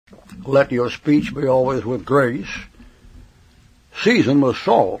let your speech be always with grace, seasoned with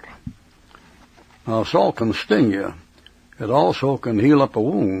salt. Now, salt can sting you. It also can heal up a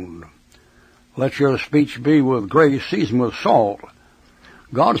wound. Let your speech be with grace, seasoned with salt.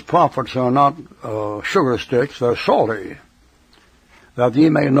 God's prophets are not sugar sticks, they're salty, that ye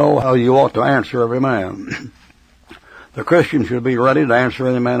may know how you ought to answer every man. The Christian should be ready to answer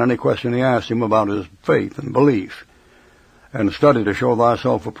any man any question he asks him about his faith and belief, and study to show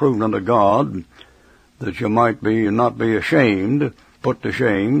thyself approved unto God, that you might not be ashamed, put to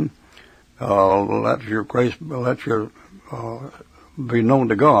shame. Let your grace be known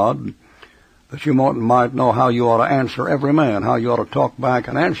to God, that you might know how you ought to answer every man, how you ought to talk back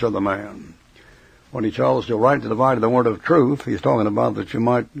and answer the man. When he tells you right to divide the word of truth, he's talking about that you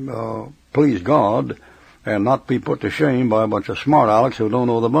might please God and not be put to shame by a bunch of smart alecks who don't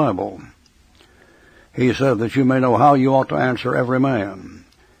know the Bible. He said that you may know how you ought to answer every man.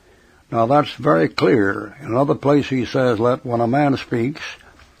 Now that's very clear. In another place he says, when a man speaks,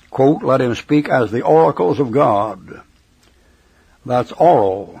 quote, let him speak as the oracles of God. That's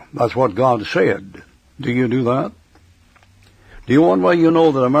oral. That's what God said. Do you do that? Do you want way you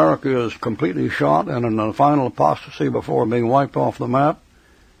know that America is completely shot and in a final apostasy before being wiped off the map?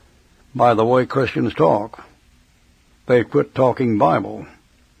 By the way Christians talk. They quit talking Bible.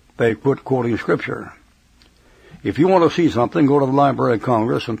 They quit quoting Scripture. If you want to see something, go to the Library of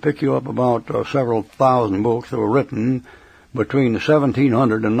Congress and pick you up about several thousand books that were written between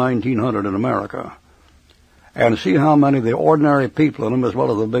 1700 and 1900 in America, and see how many of the ordinary people in them, as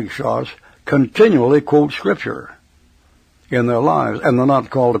well as the big shots, continually quote Scripture in their lives, and they're not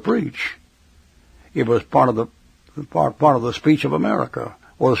called to preach. It was part of the speech of America,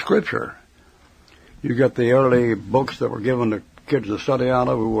 or Scripture. You get the early books that were given to kids to study out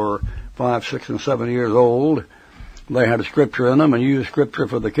of who were 5, 6, and 7 years old. They had Scripture in them, and used Scripture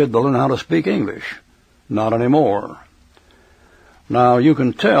for the kid to learn how to speak English. Not anymore. Now, you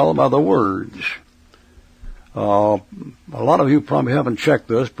can tell by the words. A lot of you probably haven't checked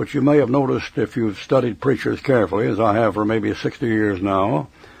this, but you may have noticed if you've studied preachers carefully, as I have for maybe 60 years now,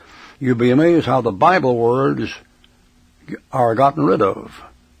 you'd be amazed how the Bible words are gotten rid of.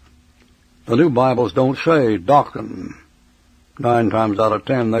 The new Bibles don't say doctrine. 9 times out of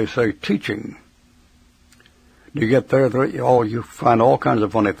 10 they say teaching. You get there, you find all kinds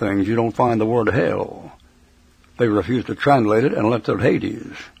of funny things. You don't find the word hell. They refuse to translate it and left it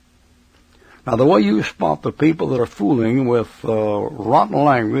Hades. Now, the way you spot the people that are fooling with rotten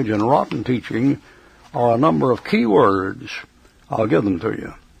language and rotten teaching are a number of key words. I'll give them to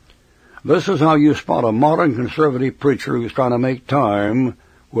you. This is how you spot a modern conservative preacher who's trying to make time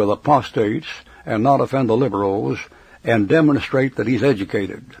with apostates and not offend the liberals and demonstrate that he's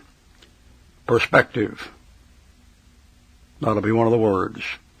educated. Perspective. That'll be one of the words.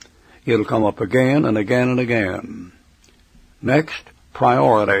 It'll come up again and again and again. Next,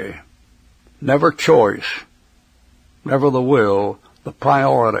 priority. Never choice. Never the will, the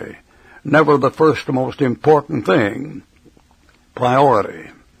priority. Never the first most important thing.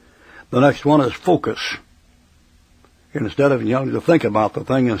 Priority. The next one is focus. Instead of to think about the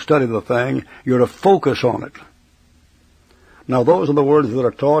thing and study the thing, you're to focus on it. Now, those are the words that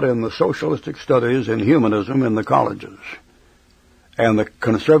are taught in the socialistic studies in humanism in the colleges. And the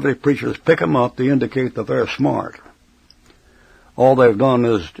conservative preachers pick them up to indicate that they're smart. All they've done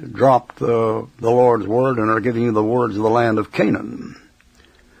is dropped the Lord's word and are giving you the words of the land of Canaan.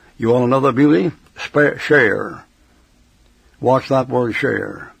 You want another beauty? Share. Watch that word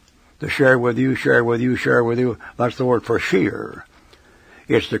share. To share with you, share with you, share with you. That's the word for shear.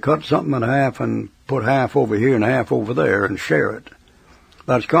 It's to cut something in half and put half over here and half over there and share it.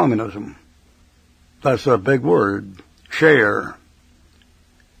 That's communism. That's a big word. Share.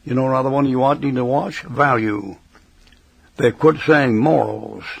 You know another one you need to watch? Value. They quit saying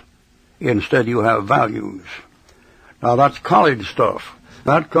morals. Instead, you have values. Now, that's college stuff.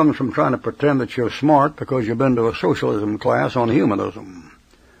 That comes from trying to pretend that you're smart because you've been to a socialism class on humanism.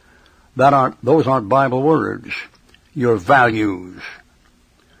 Those aren't Bible words. Your values.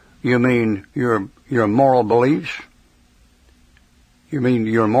 You mean your moral beliefs? You mean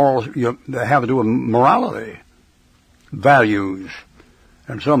your morals that have to do with morality. Values.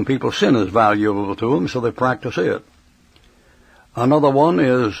 And some people, sin is valuable to them, so they practice it. Another one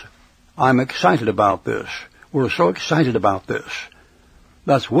is, I'm excited about this. We're so excited about this.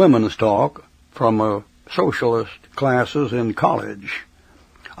 That's women's talk from socialist classes in college.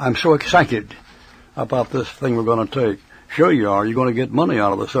 I'm so excited about this thing we're going to take. Sure you are. You're going to get money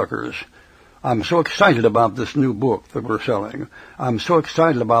out of the suckers. I'm so excited about this new book that we're selling. I'm so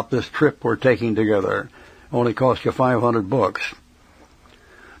excited about this trip we're taking together. Only cost you $500.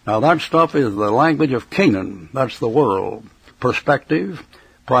 Now that stuff is the language of Canaan. That's the world. Perspective,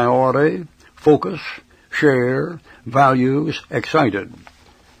 priority, focus, share, values, excited.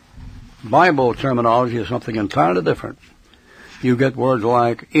 Bible terminology is something entirely different. You get words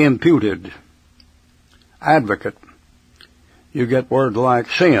like imputed, advocate. You get words like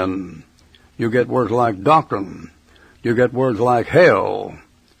sin. You get words like doctrine. You get words like hell.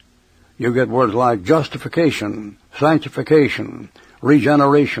 You get words like justification, sanctification,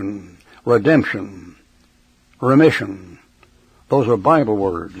 regeneration, redemption, remission. Those are Bible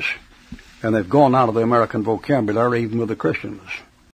words, and they've gone out of the American vocabulary even with the Christians.